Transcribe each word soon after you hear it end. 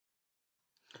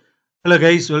Hello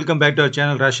guys, welcome back to our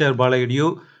channel rajasekarbalaedu.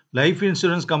 Life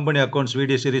insurance company accounts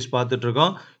video series பார்த்துட்டு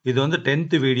இருக்கோம். இது வந்து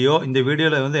 10th video. இந்த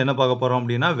வீடியோல வந்து என்ன பார்க்க போறோம்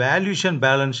அப்படினா valuation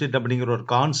balance sheet அப்படிங்கற ஒரு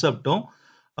கான்செப்டும்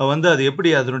வந்து அது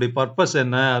எப்படி அதனுடைய பர்பஸ்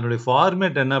என்ன, அதனுடைய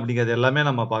ஃபார்மேட் என்ன அப்படிங்கறது எல்லாமே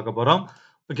நம்ம பார்க்க போறோம்.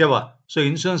 ஓகேவா? So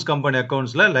insurance company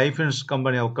அக்கவுண்ட்ஸ்ல life insurance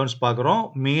company accounts பார்க்கறோம்.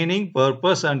 Meaning,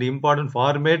 purpose and important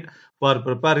format for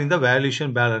preparing the valuation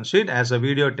balance sheet as a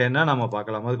video 10 நம்ம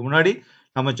பார்க்கலாம். அதுக்கு முன்னாடி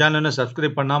நம்ம சேனலை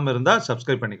சப்ஸ்கிரைப் பண்ணாம இருந்தா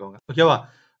சப்ஸ்கிரைப் பண்ணிக்கோங்க. ஓகேவா?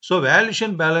 சோ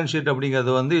வேல்யூஷன் பேலன்ஸ் ஷீட்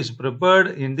அப்படிங்கிறது வந்து is prepared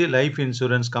in the life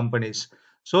insurance companies.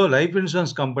 So life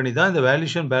insurance company தான் இந்த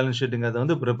வேல்யூஷன் பேலன்ஸ் ஷீட்ங்கிறத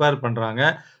வந்து ப்ரிப்பேர் பண்றாங்க.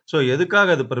 சோ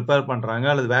எதுக்காக அது ப்ரிப்பேர் பண்றாங்க,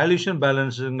 அல்லது வேல்யூஷன்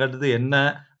பேலன்ஸ்ங்கிறது என்ன,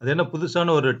 அது என்ன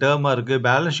புதுசான ஒரு டேர்மா இருக்கு,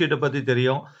 பேலன்ஸ் ஷீட்டை பத்தி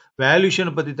தெரியும்,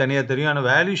 வேல்யூஷனை பத்தி தனியா தெரியும், ஆனா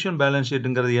வேல்யூஷன் பேலன்ஸ்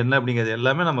ஷீட்ங்கிறது என்ன அப்படிங்கிறது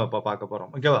எல்லாமே நம்ம இப்ப பார்க்க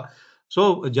போறோம். ஓகேவா? சோ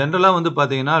ஜெனரலா வந்து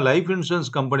பாத்தீங்கன்னா லைஃப் இன்சூரன்ஸ்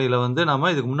கம்பெனில வந்து நாம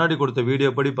இதுக்கு முன்னாடி கொடுத்த வீடியோ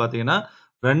படி பாத்தீங்கன்னா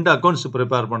ரெண்டு அக்கவுண்ட்ஸ்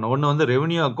ப்ரிப்பேர் பண்ணோம். ஒன்னு வந்து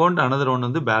ரெவென்யூ அக்கவுண்ட், another ஒன்னு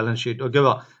வந்து பேலன்ஸ் ஷீட்.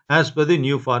 ஓகேவா? as per the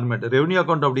new format. Revenue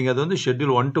account அப்படிங்கிறது வந்து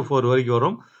ஷெட்யூல் 1 to 4 வரைக்கும்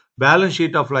வரும். Balance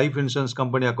sheet of life insurance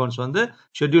company accounts வந்து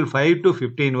ஷெட்யூல் 5 to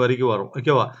 15 வரைக்கும் வரும்.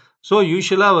 ஓகேவா? சோ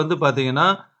யூசுவலா வந்து பாத்தீங்கன்னா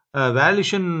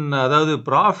வேல்யூஷன், அதாவது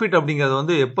ப்ராஃபிட் அப்படிங்கிறது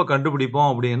வந்து எப்ப கண்டுபிடிப்போம்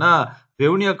அப்படின்னா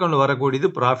ரெவென்யூ அக்கவுண்ட்ல வரக்கூடியது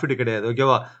ப்ராஃபிட் கிடையாது.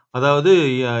 ஓகேவா? அதாவது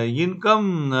income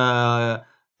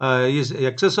is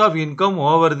excess of income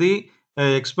over the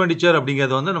expenditure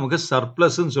அப்படிங்கிறது வந்து நமக்கு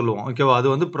சர்ப்ளஸ்ன்னு சொல்லுவோம். ஓகேவா? அது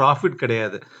வந்து ப்ராஃபிட்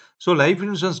கிடையாது. ஸோ லைஃப்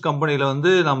இன்சூரன்ஸ் கம்பெனியில்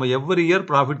வந்து நம்ம எவ்ரி இயர்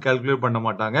ப்ராஃபிட் கால்குலேட் பண்ண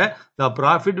மாட்டாங்க. த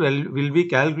profit will be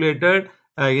calculated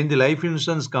in the life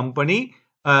insurance company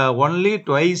only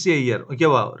twice A year.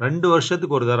 ஓகேவா? 2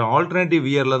 வருஷத்துக்கு ஒரு தரம் ஆல்டர்னேட்டிவ்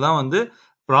இயர்ல தான் வந்து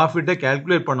ப்ராஃபிட்டை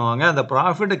கால்குலேட் பண்ணுவாங்க. அந்த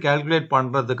ப்ராஃபிட்டை கால்குலேட்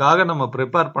பண்றதுக்காக நம்ம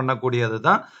ப்ரிப்பேர் பண்ணக்கூடியது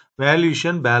தான்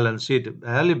valuation balance sheet.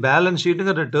 Balance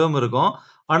ஷீட்டுங்கிற term இருக்கும்,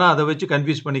 ஆனா அதை வச்சு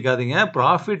கன்ஃபியூஸ் பண்ணிக்காதீங்க.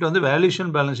 ப்ராஃபிட் வந்து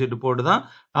வேல்யூஷன் பேலன்ஸ் ஷீட் போட்டு தான்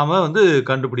நாம வந்து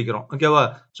கண்டுபிடிக்கிறோம். ஓகேவா?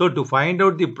 So to find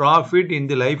out the profit in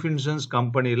the life insurance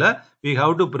கம்பெனில we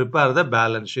have to prepare the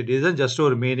balance sheet. இதுதான் ஜஸ்ட்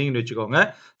ஒரு மீனிங்னு வச்சுக்கோங்க.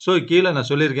 ஸோ கீழே நான்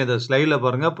சொல்லியிருக்கேன், இந்த ஸ்லைட்ல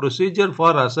பாருங்க, procedure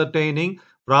for ascertaining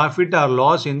profit R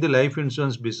loss in the life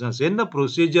insurance business. என்ன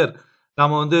ப்ரொசீஜர்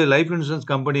நாம வந்து லைஃப் இன்சூரன்ஸ்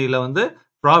கம்பெனில வந்து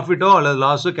ப்ராஃபிட்டோ அல்லது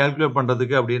லாஸோ கால்குலேட்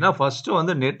பண்றதுக்கு அப்படின்னா ஃபர்ஸ்ட்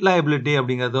வந்து நெட் லைபிலிட்டி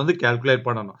அப்படிங்கறது வந்து கால்குலேட்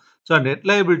பண்ணணும். ஸோ நெட்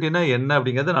லைபிலிட்டினா என்ன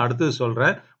அப்படிங்கறத நான் அடுத்து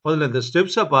சொல்றேன். முதல்ல இந்த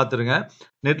ஸ்டெப்ஸை பார்த்துருங்க.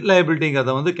 நெட்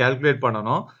லைபிலிட்டிங்கிறத வந்து கால்குலேட்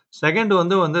பண்ணணும். செகண்ட்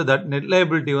வந்து தட் நெட்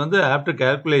லைபிலிட்டி வந்து after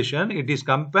calculation it is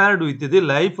compared with the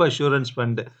life assurance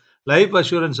fund. Life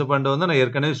assurance fund வந்து நான்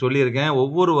ஏற்கனவே சொல்லியிருக்கேன்.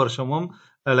 ஒவ்வொரு வருஷமும்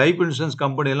லைஃப் இன்சூரன்ஸ்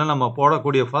கம்பெனில நம்ம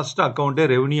போடக்கூடிய ஃபர்ஸ்ட் அக்கௌண்ட்டே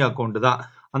ரெவென்யூ அக்கௌண்ட் தான்.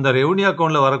 அந்த ரெவென்யூ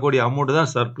அக்கௌண்ட்ல வரக்கூடிய அமௌண்ட்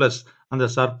தான் சர்ப்ளஸ். அந்த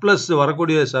சர்ப்ளஸ்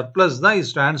வரக்கூடிய சர்ப்ளஸ் தான்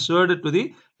is transferred to the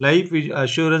life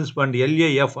assurance fund,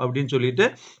 LAF அப்படின்னு சொல்லிட்டு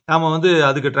நாம வந்து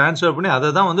அதுக்கு டிரான்ஸ்ஃபர் பண்ணி அதை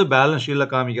தான் வந்து பேலன்ஸ் ஷீட்ல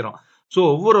காமிக்கிறோம். ஸோ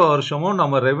ஒவ்வொரு வருஷமும்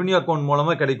நம்ம ரெவென்யூ அக்கௌண்ட்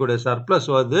மூலமா கிடைக்கக்கூடிய சர்ப்ளஸ்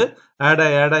வந்து ஆட்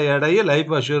ஆகி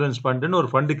லைஃப் அஷூரன்ஸ் ஃபண்ட்னு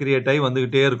ஒரு ஃபண்ட் கிரியேட் ஆகி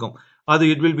வந்துகிட்டே இருக்கும். அது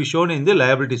it will be shown in the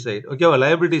liability side. ஓகேவா?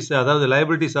 லைபிலிட்டிஸ், அதாவது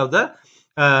liabilities of the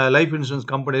life insurance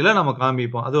கம்பெனில நம்ம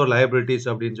காமிப்போம். அது ஒரு லைபிலிட்டிஸ்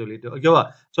அப்படின்னு சொல்லிட்டு. ஓகேவா?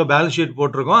 ஸோ பேலன்ஸ் ஷீட்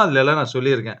போட்டிருக்கோம், அதுல எல்லாம் நான்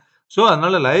சொல்லியிருக்கேன். ஸோ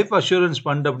அதனால லைஃப் அஷூரன்ஸ்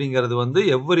ஃபண்ட் அப்படிங்கிறது வந்து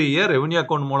எவ்ரி இயர் ரெவென்யூ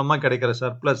அக்கௌண்ட் மூலமா கிடைக்கிற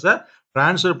சர்ப்ளஸை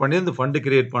டிரான்ஸ்ஃபர் பண்ணி இந்த ஃபண்ட்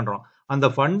கிரியேட் பண்றோம். அந்த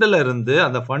ஃபண்ட்ல இருந்து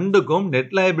அந்த ஃபண்டுக்கும்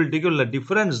நெட் லைபிலிட்டிக்கும் உள்ள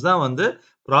டிஃபரன்ஸ் தான் வந்து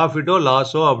ப்ராஃபிட்டோ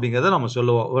லாஸோ அப்படிங்கிறத நம்ம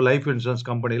சொல்லுவோம் லைஃப் இன்சூரன்ஸ்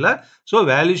கம்பெனில. So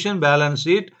valuation balance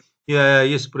sheet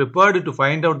is prepared to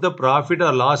find out the profit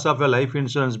R loss of a life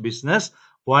insurance business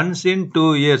once in 2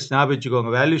 years. ஞாபகம் வச்சுக்கோங்க,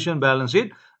 வேல்யூஷன் பேலன்ஸ்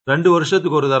ஷீட் 2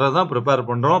 வருஷத்துக்கு ஒரு தடவை தான் ப்ரிப்பேர்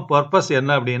பண்றோம். பர்பஸ் என்ன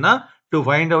அப்படின்னா to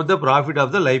find out the profit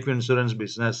of the life insurance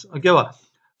business. ஓகேவா?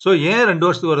 ஸோ ஏன் 2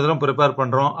 வருஷத்துக்கு ஒரு தடவை ப்ரிப்பேர்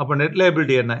பண்றோம்? அப்போ நெட்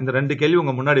லைபிலிட்டி என்ன? இந்த 2 கேள்வி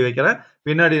உங்க முன்னாடி வைக்கிறேன்,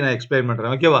 பின்னாடி நான் எக்ஸ்பிளைன்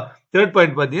பண்றேன். ஓகேவா? தேர்ட்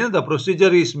பாயிண்ட் பார்த்தீங்கன்னா the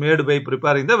procedure is made by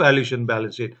preparing the valuation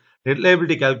balance sheet. Net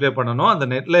liability calculate பண்ணணும். அந்த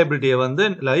நெட் லைபிலிட்டியை வந்து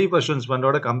லைஃப் அஷூரன்ஸ்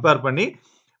ஃபண்டோட கம்பேர் பண்ணி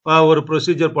ஒரு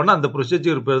ப்ரொசீஜர் பண்ண, அந்த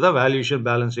ப்ரொசீஜர் பேர் தான் வேல்யூஷன்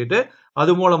பேலன்ஸ் ஷீட்.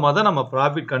 அது மூலமா தான் நம்ம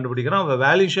ப்ராஃபிட் கண்டுபிடிக்கிறோம்.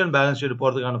 வேல்யூஷன் பேலன்ஸ் ஷீட்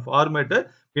போறதுக்கான ஃபார்மேட்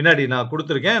பின்னாடி நான்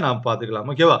கொடுத்துருக்கேன், நான் பார்த்துக்கலாம்.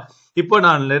 ஓகேவா? இப்போ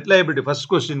நான் நெட் லைபிலிட்டி ஃபர்ஸ்ட்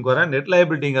கொஸ்டினுக்கு வரேன். நெட்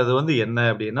லைபிலிட்டிங்கிறது வந்து என்ன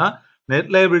அப்படின்னா,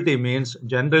 நெட் லைபிலிட்டி மீன்ஸ்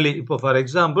ஜென்ரலி, இப்போ ஃபார்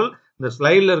எக்ஸாம்பிள் இந்த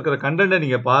ஸ்லைட்ல இருக்கிற கண்டென்ட்டை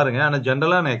நீங்க பாருங்க, ஆனால்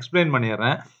ஜென்ரலா நான் எக்ஸ்பிளைன்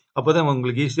பண்ணிடுறேன், அப்போதான்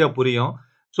உங்களுக்கு ஈஸியா புரியும்.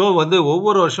 ஸோ வந்து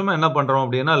ஒவ்வொரு வருஷமும் என்ன பண்றோம்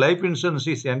அப்படின்னா life insurance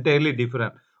is entirely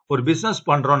different. ஒரு பிசினஸ்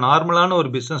பண்றோம், நார்மலான ஒரு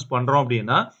பிசினஸ் பண்றோம்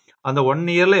அப்படின்னா அந்த 1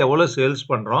 இயர்ல எவ்வளவு சேல்ஸ்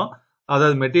பண்றோம்,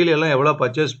 அதாவது மெட்டீரியல் எல்லாம் எவ்வளவு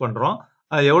பர்ச்சேஸ் பண்றோம்,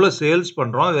 எவ்வளவு சேல்ஸ்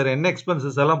பண்றோம், வேற என்ன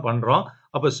எக்ஸ்பென்சஸ் எல்லாம் பண்றோம்,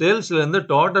 அப்ப சேல்ஸ்ல இருந்து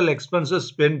total expenses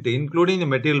spent including the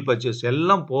material purchase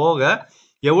எல்லாம் போக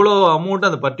எவ்வளவு அமௌண்ட்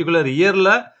அந்த பர்டிகுலர் இயர்ல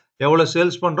எவ்வளவு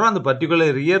சேல்ஸ் பண்றோம், அந்த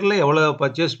பர்டிகுலர் இயர்ல எவ்வளவு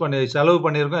பர்ச்சேஸ் பண்ணி செலவு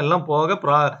பண்ணியிருக்கோம், எல்லாம் போக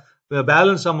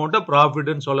பேலன்ஸ் அமௌண்ட்டை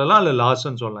ப்ராஃபிட்னு சொல்லலாம், இல்ல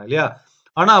லாஸ்ன்னு சொல்லலாம் இல்லையா?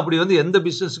 ஆனா அப்படி வந்து எந்த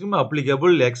பிசினஸ்க்குமே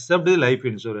அப்ளிகபிள் எக்ஸப்ட் லைஃப்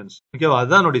இன்சூரன்ஸ். ஓகேவா?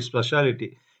 அதுதான் என்னுடைய ஸ்பெஷாலிட்டி.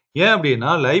 ஏன்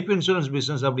அப்படின்னா லைஃப் இன்சூரன்ஸ்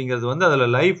பிசினஸ் அப்படிங்கிறது வந்து அதுல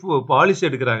லைஃப் பாலிசி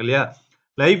எடுக்கிறாங்க இல்லையா?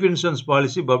 லைஃப் இன்சூரன்ஸ்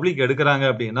பாலிசி பப்ளிக் எடுக்கிறாங்க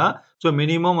அப்படின்னா, ஸோ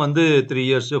மினிமம் வந்து 3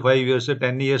 years, 5 years,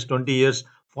 10 years, 20 years,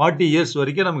 40 years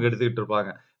வரைக்கும் நமக்கு எடுத்துக்கிட்டு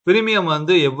இருப்பாங்க. பிரீமியம்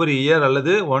வந்து எவ்ரி இயர்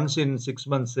அல்லது ஒன்ஸ் இன் 6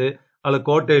 மந்த்ஸ் அல்லது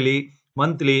குவார்ட்டர்லி,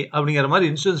 மந்த்லி அப்படிங்கிற மாதிரி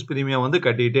இன்சூரன்ஸ் பிரீமியம் வந்து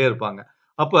கட்டிக்கிட்டே இருப்பாங்க.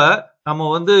 அப்ப நம்ம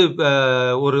வந்து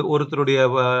ஒருத்தருடைய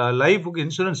லைஃப்க்கு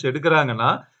இன்சூரன்ஸ்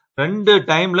எடுக்கிறாங்கன்னா 2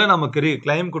 டைம்ல நம்ம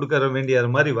கிளைம் கொடுக்க வேண்டிய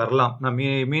மாதிரி வரலாம். நான்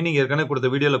மீனிங் ஏற்கனவே கொடுத்த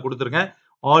வீடியோல கொடுத்துருக்கேன்.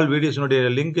 ஆல் வீடியோஸ்னுடைய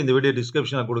லிங்க் இந்த வீடியோ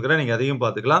டிஸ்கிரிப்ஷன்ல கொடுக்குறேன். நீங்க அதையும்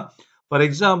பார்த்துக்கலாம். For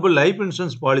example life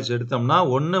insurance policy எடுத்தோம்னா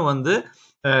ஒன்னு வந்து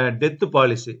death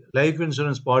policy. Life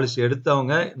insurance policy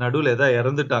எடுத்தவங்க நடுவில் ஏதாவது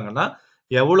இறந்துட்டாங்கன்னா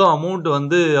எவ்வளோ அமௌண்ட்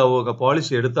வந்து அவங்க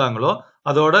பாலிசி எடுத்தாங்களோ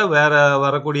அதோட வேற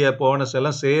வரக்கூடிய போனஸ்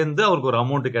எல்லாம் சேர்ந்து அவருக்கு ஒரு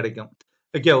அமௌண்ட் கிடைக்கும்.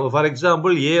 ஓகே, ஃபார்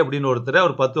எக்ஸாம்பிள் ஏ அப்படின்னு ஒருத்தர்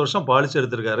அவர் 10 வருஷம் பாலிசி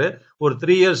எடுத்திருக்காரு. ஒரு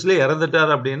 3 இயர்ஸ்லேயே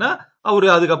இறந்துட்டார் அப்படின்னா அவரு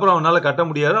அதுக்கப்புறம் அவனால கட்ட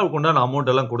முடியாது. அவருக்கு உண்டான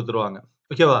அமௌண்ட் எல்லாம் கொடுத்துருவாங்க.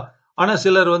 ஓகேவா? ஆனா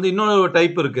சிலர் வந்து இன்னொரு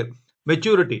டைப் இருக்கு.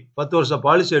 மெச்சூரிட்டி 10 வருஷம்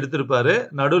பாலிசி எடுத்திருப்பாரு.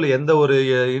 நடுவில் எந்த ஒரு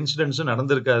இன்சிடென்ட்ஸும்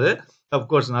நடந்திருக்காது.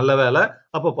 அப்கோர்ஸ் நல்ல வேலை.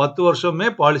 அப்போ 10 வருஷமே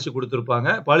பாலிசி கொடுத்துருப்பாங்க.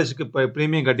 பாலிசிக்கு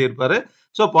பிரீமியம் கட்டியிருப்பாரு.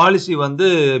 ஸோ பாலிசி வந்து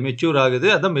மெச்சூர் ஆகுது.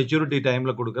 அதான் மெச்சூரிட்டி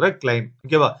டைம்ல கொடுக்குற கிளைம்.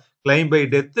 ஓகேவா? Claim by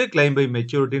death, claim by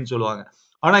மெச்சூரிட்டின்னு சொல்லுவாங்க.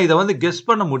 ஆனா இதை வந்து கெஸ்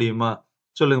பண்ண முடியுமா?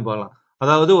 சொல்லுங்க பார்க்கலாம்.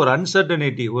 அதாவது ஒரு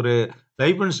அன்சர்டனிட்டி, ஒரு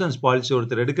லைஃப் இன்சூரன்ஸ் பாலிசி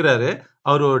ஒருத்தர் எடுக்கிறாரு.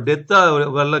 அவர் ஒரு டெத்தா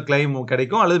வல்ல கிளைம்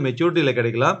கிடைக்கும் அல்லது மெச்சூரிட்டியில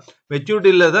கிடைக்கலாம்.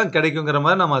 மெச்சூரிட்டியில தான் கிடைக்குங்கிற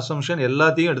மாதிரி நம்ம அசம்ஷன்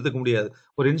எல்லாத்தையும் எடுத்துக்க முடியாது.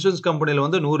 ஒரு இன்சூரன்ஸ் கம்பெனியில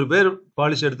வந்து 100 பேர்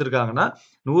பாலிசி எடுத்திருக்காங்கன்னா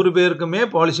 100 பேருக்குமே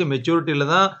பாலிசி மெச்சூரிட்டியில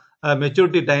தான்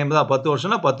மெச்சூரிட்டி டைம் தான் 10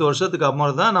 வருஷம்னா 10 வருஷத்துக்கு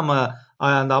அப்புறம் தான் நம்ம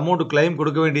அந்த அமௌண்ட் கிளைம்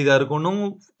கொடுக்க வேண்டியதா இருக்கும்னு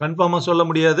கன்ஃபார்மா சொல்ல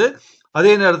முடியாது.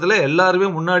 அதே நேரத்தில் எல்லாருமே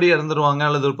முன்னாடி இறந்துருவாங்க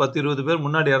அல்லது ஒரு 10-20 பேர்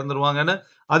முன்னாடி இறந்துருவாங்கன்னு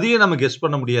அதையும் நம்ம கெஸ்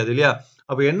பண்ண முடியாது இல்லையா?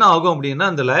 அப்போ என்ன ஆகும் அப்படின்னா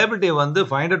அந்த லயபிலிட்டியை வந்து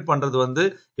ஃபைண்ட் அவுட் பண்றது வந்து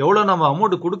எவ்வளோ நம்ம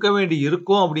அமௌண்ட் கொடுக்க வேண்டி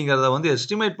இருக்கும் அப்படிங்கிறத வந்து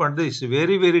எஸ்டிமேட் பண்றது இஸ்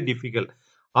வெரி வெரி டிஃபிகல்ட்.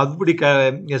 அப்படி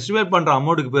எஸ்டிமேட் பண்ற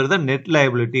அமௌண்ட்டுக்கு பேர் தான் நெட்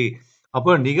லயபிலிட்டி.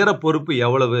 அப்போ நிகர பொறுப்பு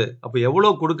எவ்வளவு, அப்போ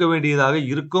எவ்வளவு கொடுக்க வேண்டியதாக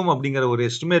இருக்கும் அப்படிங்கிற ஒரு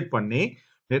எஸ்டிமேட் பண்ணி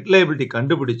நெட் லயபிலிட்டி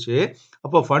கண்டுபிடிச்சு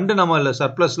அப்போ ஃபண்டு நம்ம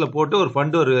சர்ப்ளஸ்ல போட்டு ஒரு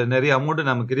ஃபண்டு ஒரு நிறைய அமௌண்ட்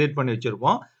நம்ம கிரியேட் பண்ணி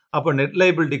வச்சிருப்போம். அப்போ நெட்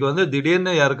லைபிலிட்டிக்கு வந்து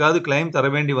திடீர்னு யாருக்காவது கிளைம் தர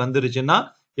வேண்டி வந்துருச்சுன்னா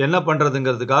என்ன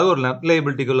பண்றதுங்கிறதுக்காக ஒரு நெட்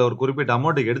லைபிலிட்டிக்குள்ள ஒரு குறிப்பிட்ட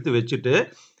அமௌண்ட்டை எடுத்து வச்சுட்டு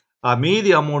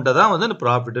மீதி அமௌண்ட்டை தான் வந்து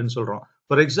ப்ராஃபிட்னு சொல்றோம்.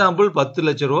 ஃபார் எக்ஸாம்பிள் 10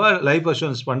 லட்ச ரூபா லைஃப்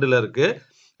அஷூரன்ஸ் ஃபண்டில் இருக்கு.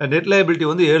 நெட் லைபிலிட்டி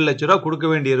வந்து 7 லட்ச ரூபா கொடுக்க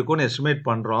வேண்டி இருக்கும்னு எஸ்டிமேட்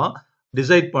பண்றோம்,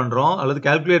 டிசைட் பண்றோம் அல்லது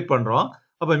கால்குலேட் பண்றோம்.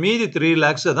 அப்போ மீதி 3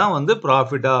 லேக்ஸை தான் வந்து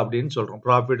ப்ராஃபிட்டா அப்படின்னு சொல்றோம்,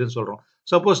 ப்ராஃபிட்னு சொல்றோம்.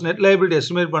 சப்போஸ் நெட் லைபிலிட்டி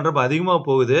எஸ்டிமேட் பண்றப்ப அதிகமாக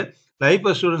போகுது, லைஃப்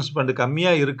அஷூரன்ஸ் ஃபண்ட்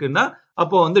கம்மியா இருக்குன்னா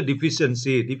அப்போ வந்து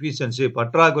டிஃபிஷியன்சி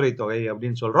பற்றாக்குறை தொகை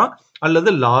அப்படின்னு சொல்றோம் அல்லது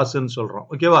லாஸ்ன்னு சொல்றோம்.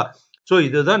 ஓகேவா? ஸோ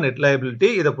இதுதான் நெட் லயபிலிட்டி.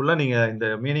 இதை ஃபுல்லா நீங்க இந்த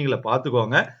மீனிங்ல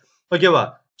பார்த்துக்கோங்க. ஓகேவா?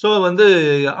 ஸோ வந்து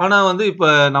ஆனா வந்து இப்ப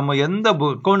நம்ம எந்த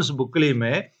அக்கௌண்ட்ஸ்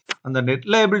புக்லயுமே அந்த நெட்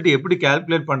லயபிலிட்டி எப்படி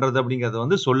கால்குலேட் பண்றது அப்படிங்கறத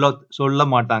வந்து சொல்ல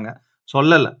மாட்டாங்க,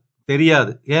 சொல்லல,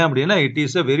 தெரியாது. ஏன் அப்படின்னா it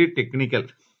is a very technical.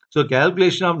 So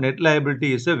calculation of net liability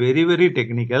is a very very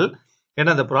technical.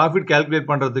 ஏன்னா அந்த ப்ராஃபிட் கால்குலேட்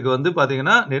பண்றதுக்கு வந்து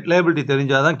பாத்தீங்கன்னா நெட் லயபிலிட்டி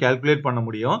தெரிஞ்சாதான் கால்குலேட் பண்ண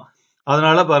முடியும்.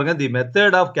 அதனால பாருங்க தி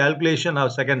method of calculation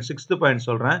of sixth point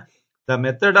சொல்றேன். த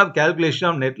method of calculation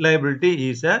of net liability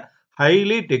is a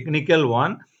highly technical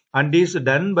one and is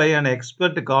done by an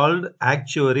expert called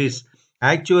ஆக்சுவரிஸ்.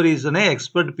 ஆக்சுவரிஸ்னே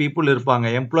expert people இருப்பாங்க.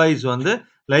 எம்ப்ளாயிஸ் வந்து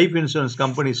லைஃப் இன்சூரன்ஸ்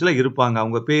கம்பெனிஸ்ல இருப்பாங்க.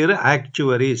 அவங்க பேரு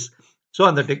ஆக்சுவரிஸ். ஸோ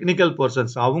அந்த டெக்னிக்கல்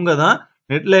பர்சன்ஸ் அவங்க தான்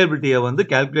net லயபிலிட்டியை வந்து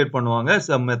கால்குலேட் பண்ணுவாங்க.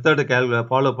 சம் மெத்தட்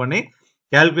ஃபாலோ பண்ணி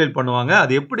கால்குலேட் பண்ணுவாங்க.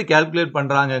 அது எப்படி கால்குலேட்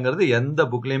பண்றாங்கிறது எந்த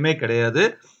புக்லயுமே கிடையாது.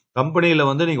 கம்பெனியில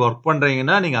வந்து நீங்க ஒர்க்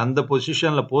பண்றீங்கன்னா நீங்க அந்த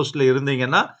பொசிஷன்ல போஸ்ட்ல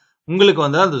இருந்தீங்கன்னா உங்களுக்கு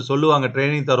வந்து அது சொல்லுவாங்க,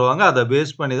 ட்ரைனிங் தருவாங்க. அதை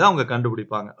பேஸ் பண்ணி தான் அவங்க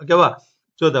கண்டுபிடிப்பாங்க. ஓகேவா?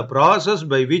 So the process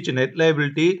by which net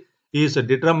liability is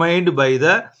determined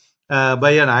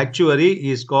by an actuary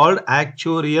is called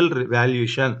actuarial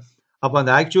valuation. அப்போ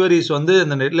அந்த ஆக்சுவரிஸ் வந்து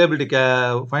இந்த நெட் லயபிலிட்டி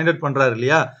ஃபைண்ட் அவுட் பண்றாரு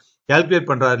இல்லையா,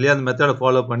 கால்குலேட் பண்றாரு இல்லையா, அந்த மெத்தடை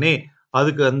ஃபாலோ பண்ணி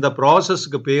அதுக்கு அந்த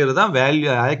ப்ராசஸ்க்கு பேரு தான்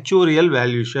ஆக்சுவரியல்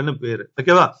வேல்யூஷன் பேரு.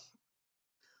 ஓகேவா?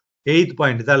 8th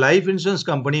point, the life insurance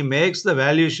company makes the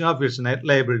valuation of its net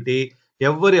liability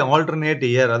every alternate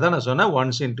year. அதான் நான் சொன்னேன்,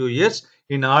 once in 2 years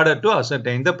in order to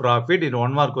ascertain the profit. இது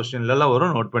 1 mark questionல எல்லாம்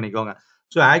வரும், நோட் பண்ணிக்கோங்க.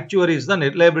 ஸோ ஆக்சுவரிஸ் தான்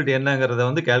நெட் லயபிலிட்டி என்னங்கிறத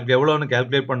வந்து எவ்வளோன்னு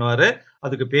கால்குலேட் பண்ணுவாரு.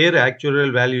 அதுக்கு பேர்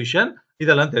ஆக்சுவரியல் வேல்யூஷன்.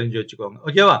 இதெல்லாம் தெரிஞ்சு வச்சுக்கோங்க.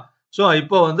 ஓகேவா? ஸோ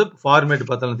இப்போ வந்து ஃபார்மேட்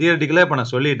பார்த்தலாம். தியரட்டிக்கலாக இப்போ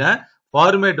நான் சொல்லிட்டேன்.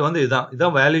 ஃபார்மேட் வந்து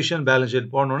இதான் வேல்யூஷன் பேலன்ஸ்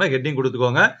ஷீட் போடணும்னா ஹெட்டிங்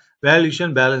கொடுத்துக்கோங்க,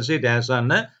 valuation balance sheet as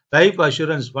on. Life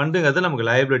assurance ஃபண்டுங்கிறது நமக்கு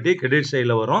லைபிலிட்டி கிரெடிட்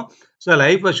சைடில் வரும். So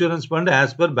life assurance fund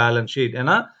as per balance sheet.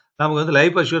 ஏன்னா நமக்கு வந்து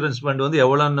லைஃப் அஷூரன்ஸ் ஃபண்ட் வந்து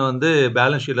எவ்வளோன்னு வந்து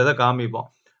பேலன்ஸ் ஷீட்டில் தான் காமிப்போம்.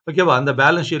 ஓகேவா? அந்த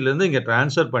பேலன்ஸ் ஷீட்லேருந்து இங்கே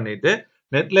ட்ரான்ஸ்ஃபர் பண்ணிட்டு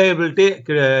net liability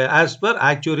as per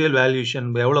actuarial valuation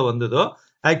எவ்வளோ வந்ததோ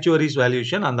ஆக்சுவரிஸ்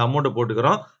வேல்யூஷன் அந்த அமௌண்ட்டை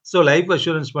போட்டுக்கிறோம். ஸோ லைஃப்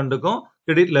அஷூரன்ஸ் ஃபண்டுக்கும்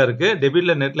கிரெடிட்ல இருக்கு.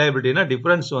 டெபிட்ல நெட் லைபிலிட்டினா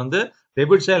டிஃபரன்ஸ் வந்து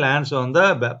டெபிட் சைடு ஆன்சர் வந்து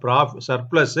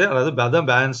சர்ப்ளஸ், அதாவது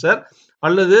அதான் ஆன்சர்,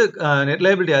 அல்லது நெட்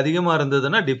லைபிலிட்டி அதிகமாக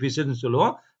இருந்ததுன்னா டிஃபிஷியன்சி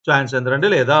சொல்லுவோம். ஸோ ஆன்சர் இந்த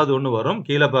ரெண்டுல ஏதாவது ஒன்று வரும்.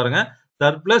 கீழே பாருங்க,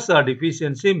 surplus or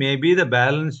deficiency may be the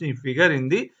balancing figure in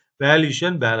the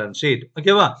valuation balance sheet.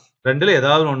 ஓகேவா, ரெண்டுல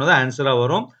ஏதாவது ஒன்று தான் ஆன்சரா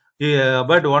வரும்.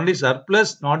 But only surplus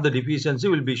not the deficiency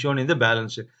will be shown in the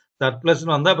balance sheet.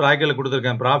 சர்ப்ளஸ்னு வந்தா பிராக்கெட்ல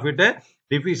கொடுத்துருக்கேன் ப்ராஃபிட்,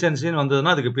 டிஃபிஷியன்சின்னு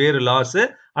வந்ததுன்னா அதுக்கு பேரு லாஸ்.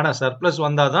 ஆனா சர்ப்ளஸ்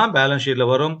வந்தாதான் பேலன்ஸ் ஷீட்ல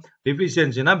வரும்,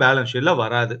 டிஃபிஷியன்சினா பேலன்ஸ் ஷீட்ல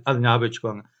வராது. அது ஞாபகம்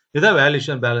வச்சுக்கோங்க. இதான்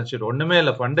வேல்யூஷன் பேலன்ஸ் ஷீட். ஒண்ணுமே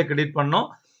இல்லை, ஃபண்டை கிரெடிட் பண்ணோம்,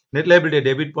 நெட் லைபிலிட்டியை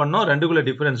டெபிட் பண்ணோம், ரெண்டுக்குள்ள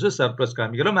டிஃபரன்ஸ் சர்ப்ளஸ்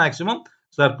காமிக்கிறோம். மேக்ஸிமம்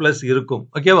சர்ப்ளஸ் இருக்கும்.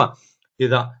 ஓகேவா,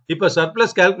 இதுதான். இப்ப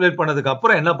சர்ப்ளஸ் கால்குலேட் பண்ணதுக்கு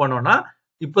அப்புறம் என்ன பண்ணோம்னா,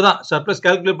 இப்பதான் சர்ப்ளஸ்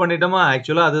கால்குலேட் பண்ணிட்டோமா,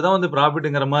 ஆக்சுவலா அதுதான் வந்து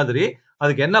ப்ராஃபிட்ங்கிற மாதிரி.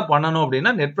 அதுக்கு என்ன பண்ணணும்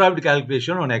அப்படின்னா, நெட் ப்ராஃபிட்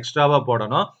கால்குலேஷன் ஒன்று எக்ஸ்ட்ராவா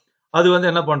போடணும். அது வந்து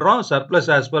என்ன பண்றோம், surplus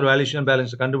as per valuation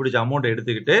balance கண்டுபிடிச்ச அமௌண்ட்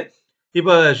எடுத்துக்கிட்டு,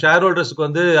 இப்ப ஷேர் ஹோல்டர்ஸ்க்கு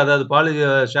வந்து, அதாவது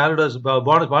share holders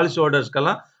bonus policy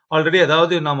ஹோல்டர்ஸ்க்கெல்லாம் already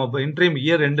ஏதாவது நம்ம இன்ட்ரீம்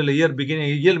இயர் ரெண்டுல இயர்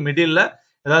பிகினிங் இயர் மிடில்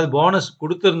ஏதாவது போனஸ்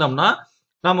கொடுத்துருந்தோம்னா,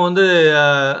 நம்ம வந்து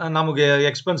நமக்கு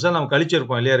எக்ஸ்பென்ஸா நம்ம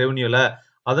கழிச்சிருப்போம் இல்லையா ரெவன்யூல.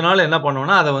 அதனால என்ன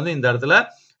பண்ணுவோம்னா, அதை வந்து இந்த இடத்துல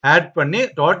ஆட் பண்ணி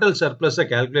டோட்டல் சர்ப்ளஸை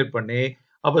கால்குலேட் பண்ணி,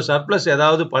 அப்போ சர்ப்ளஸ்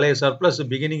ஏதாவது பழைய சர்ப்ளஸ்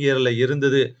பிகினிங் இயர்ல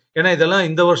இருந்தது, ஏன்னா இதெல்லாம்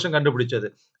இந்த வருஷம் கண்டுபிடிச்சது.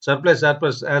 Surplus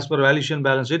as per valuation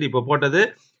balance sheet இப்போ போட்டது,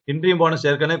 இன்ட்ரீம் போனஸ்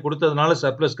ஏற்கனவே கொடுத்ததுனால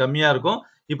சர்ப்ளஸ் கம்மியா இருக்கும்.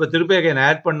 இப்போ திருப்பி அகைன்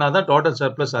ஆட் பண்ணாதான் டோட்டல்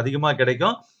சர்ப்ளஸ் அதிகமாக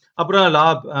கிடைக்கும். அப்புறம்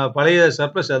பழைய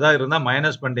சர்ப்ளஸ் ஏதாவது இருந்தால்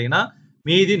மைனஸ் பண்ணிட்டீங்கன்னா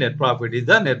மீதி நெட் ப்ராஃபிட்.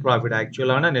 இதுதான் net profit.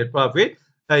 ஆக்சுவலான net profit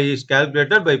is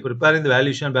calculated by preparing the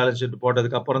valuation balance sheet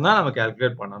போட்டதுக்கு அப்புறம் தான் நம்ம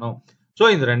கால்குலேட் பண்ணணும். ஸோ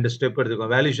இந்த ரெண்டு step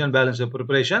எடுத்துக்கோம், valuation balance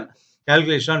preparation,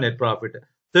 calculation net profit.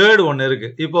 Third ஒன்று இருக்கு.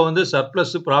 இப்போ வந்து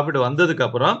சர்ப்ளஸ் ப்ராஃபிட் வந்ததுக்கு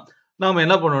அப்புறம் நாம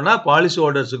என்ன பண்ணணும்னா, பாலிசி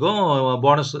ஹோல்டர்ஸுக்கும்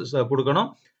போனஸ் கொடுக்கணும்,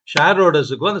 ஷேர்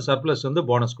ஹோல்டர்ஸுக்கும் அந்த சர்ப்ளஸ் வந்து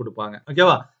போனஸ் கொடுப்பாங்க.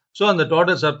 ஓகேவா, ஸோ அந்த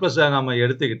டோட்டல் சர்ப்ளஸை நம்ம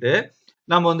எடுத்துக்கிட்டு,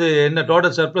 நம்ம வந்து என்ன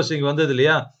டோட்டல் சர்ப்ளஸ் இங்கே வந்தது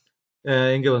இல்லையா,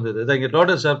 இங்கே வந்தது இங்கே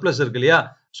டோட்டல் சர்ப்ளஸ் இருக்கு இல்லையா.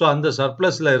 ஸோ அந்த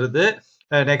சர்ப்ளஸ்ல இருந்து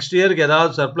நெக்ஸ்ட் இயருக்கு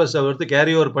ஏதாவது சர்ப்ளஸ் எடுத்து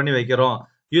கேரி ஓவர் பண்ணி வைக்கிறோம்,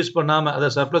 யூஸ் பண்ணாம, அதை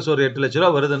சர்ப்ளஸ் ஒரு 8 லட்ச ரூபா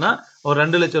வருதுன்னா ஒரு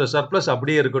 2 லட்ச ரூபா சர்ப்ளஸ்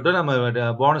அப்படியே இருக்கட்டும், நம்ம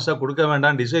போனஸா கொடுக்க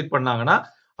வேண்டாம் டிசைட் பண்ணாங்கன்னா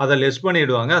அதை லெஸ்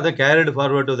பண்ணிடுவாங்க. அதை carried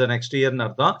forward to the next இயர்னு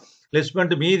அர்த்தம். லெஸ்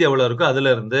பண்ணிட்டு மீதி எவ்வளவு இருக்கோ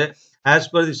அதுல இருந்து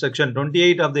as per the section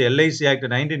 28 of the LIC act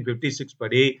 1956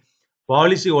 படி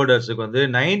பாலிசி ஹோல்டர்ஸுக்கு வந்து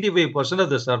 95%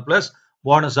 ஆஃப் த சர்ப்ளஸ்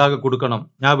போனஸாக கொடுக்கணும்.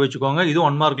 ஞாபகம் வச்சுக்கோங்க, இது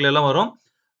 1 மார்க்ல எல்லாம் வரும்.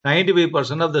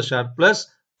 95% of the surplus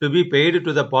to be paid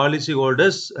to the policy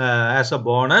holders as a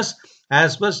bonus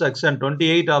as per section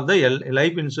 28 of the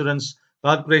Life Insurance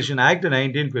Corporation Act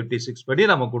 1956 படி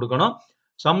நம்ம கொடுக்கணும்.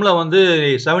 சம்ல வந்து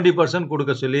 70%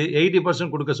 கொடுக்க சொல்லி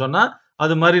 80% கொடுக்க சொன்னா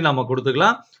அது மாதிரி நம்ம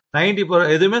கொடுத்துக்கலாம். 90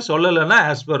 எதுவுமே சொல்லலைன்னா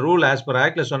as per rule as per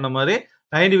actல சொன்ன மாதிரி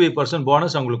 95%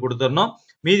 போனஸ் அவங்களுக்கு கொடுத்துடணும்.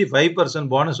 மீதி 5%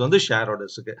 போனஸ் வந்து ஷேர்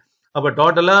ஹோல்டர்ஸுக்கு. அப்போ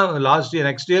டோட்டலா லாஸ்ட் இயர்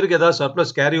நெக்ஸ்ட் இயருக்கு ஏதாவது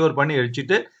சர்ப்ளஸ் கேரி ஓவர் பண்ணி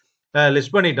அடிச்சுட்டு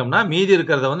லிஸ்ட் பண்ணிட்டோம்னா மீதி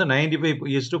இருக்கிறத வந்து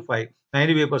 95:5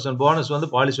 95% போனஸ் வந்து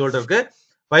பாலிசி ஹோல்டருக்கு,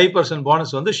 5%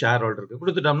 போனஸ் வந்து ஷேர் ஹோல்டருக்கு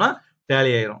கொடுத்துட்டோம்னா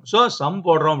டேலி ஆயிரும். ஸோ சம்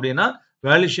போடுறோம் அப்படின்னா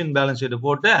வேல்யூஷன் பேலன்ஸ் ஷீட்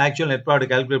போட்டு ஆக்சுவல் நெட்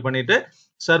ப்ராஃபிட் கால்குலேட் பண்ணிட்டு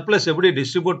சர்ப்ளஸ் எப்படி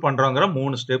டிஸ்ட்ரிபியூட் பண்றோங்கிற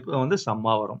 3 ஸ்டெப் வந்து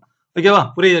சம்மா வரும். ஓகேவா,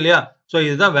 புரியுது இல்லையா? ஸோ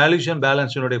இதுதான் வேல்யூஷன்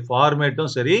பேலன்ஸ் ஷீட்டுடைய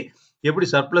ஃபார்மேட்டும் சரி, எப்படி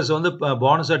சர்ப்ளஸ் வந்து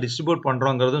போனஸா டிஸ்ட்ரிபியூட்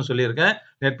பண்றோங்கிறதும் சொல்லியிருக்கேன்,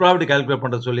 நெட் ப்ராஃபிட் கால்குலேட்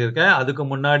பண்றது சொல்லியிருக்கேன். அதுக்கு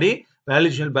முன்னாடி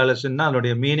வேல்யூஷன் பேலன்ஸ்னா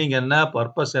அதனுடைய மீனிங் என்ன,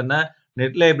 பர்பஸ் என்ன,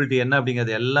 நெட் லைபிலிட்டி என்ன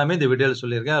அப்படிங்கிறது எல்லாமே இந்த வீடியோல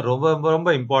சொல்லியிருக்கேன். ரொம்ப ரொம்ப ரொம்ப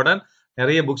இம்பார்ட்டன்ட்.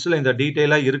 நிறைய புக்ஸ்ல இந்த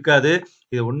டீட்டெயிலா இருக்காது.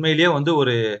 இது உண்மையிலேயே வந்து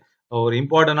ஒரு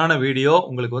இம்பார்ட்டன்டான வீடியோ.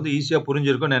 உங்களுக்கு வந்து ஈஸியா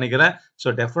புரிஞ்சிருக்கும்னு நினைக்கிறேன்.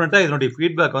 ஸோ டெஃபினட்டா இதனுடைய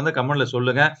ஃபீட்பேக் வந்து கமெண்ட்ல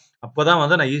சொல்லுங்க. அப்பதான்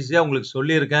வந்து நான் ஈஸியா உங்களுக்கு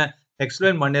சொல்லியிருக்கேன்,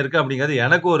 எக்ஸ்பிளைன் பண்ணியிருக்கேன் அப்படிங்கிறது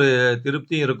எனக்கு ஒரு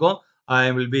திருப்தி இருக்கும். I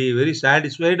will be very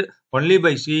satisfied only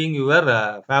by seeing your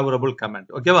favorable comment.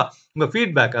 ஓகேவா, உங்க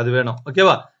ஃபீட்பேக் அது வேணும்.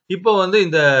 ஓகேவா, இப்போ வந்து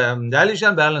இந்த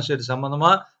வேல்யூஷன் பேலன்ஸ் ஷீட்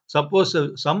சம்பந்தமா சப்போஸ்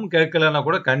சம் கேட்கலன்னா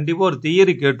கூட கண்டிப்பா ஒரு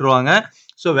theory கேட்டுருவாங்க.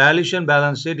 So valuation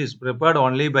balance sheet is prepared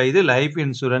only by the life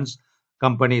insurance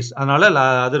companies. அதனால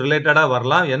அது ரிலேட்டடா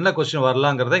வரலாம், என்ன கொஸ்டின்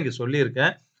வரலாங்கிறத இங்க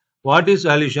சொல்லியிருக்கேன். வாட் இஸ்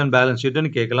வேல்யூஷன் பேலன்ஸ்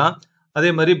ஷீட்னு கேட்கலாம்.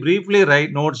 அதே மாதிரி briefly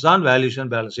right notes on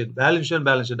valuation balance sheet. Valuation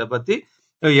balance ஷீட்டை பத்தி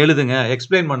எழுதுங்க,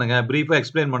 எக்ஸ்பிளைன் பண்ணுங்க, பிரீஃபா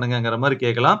எக்ஸ்பிளைன் பண்ணுங்கிற மாதிரி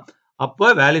கேட்கலாம். அப்போ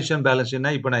வேல்யூஷன் பேலன்ஸ்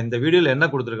ஷீட்னா இப்போ நான் இந்த வீடியோல என்ன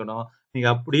கொடுத்துருக்கணும் நீங்க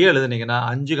அப்படியே எழுதுனீங்கன்னா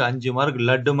 5க்கு 5 மார்க்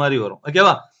லட்டு மாதிரி வரும்.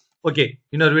 ஓகேவா, ஓகே,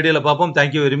 இன்னொரு வீடியோல பார்ப்போம்.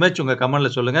 Thank you very much. உங்க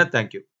கமெண்ட்ல சொல்லுங்க. தேங்க்யூ.